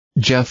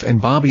Jeff and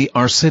Bobby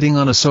are sitting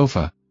on a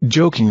sofa,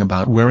 joking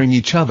about wearing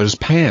each other's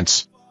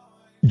pants.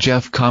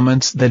 Jeff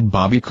comments that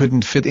Bobby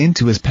couldn't fit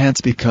into his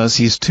pants because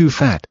he's too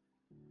fat.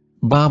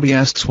 Bobby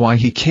asks why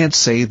he can't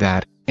say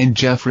that, and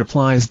Jeff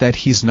replies that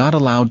he's not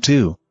allowed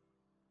to.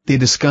 They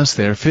discuss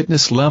their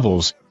fitness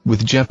levels,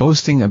 with Jeff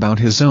boasting about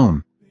his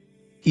own.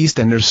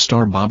 EastEnders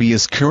star Bobby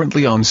is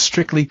currently on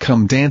Strictly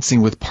Come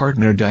Dancing with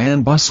partner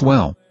Diane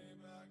Buswell.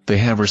 They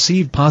have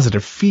received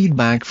positive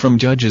feedback from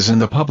judges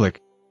and the public.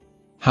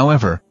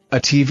 However, a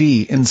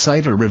TV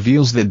insider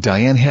reveals that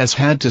Diane has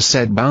had to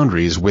set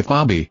boundaries with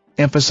Bobby,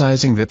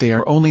 emphasizing that they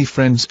are only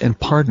friends and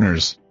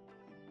partners.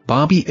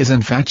 Bobby is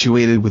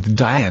infatuated with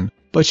Diane,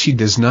 but she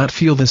does not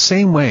feel the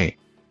same way.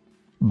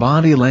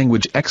 Body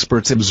language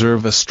experts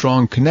observe a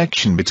strong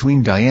connection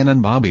between Diane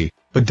and Bobby,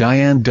 but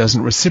Diane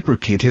doesn't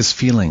reciprocate his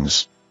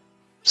feelings.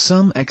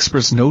 Some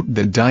experts note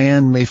that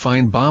Diane may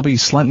find Bobby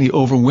slightly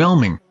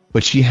overwhelming,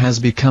 but she has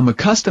become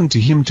accustomed to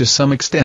him to some extent.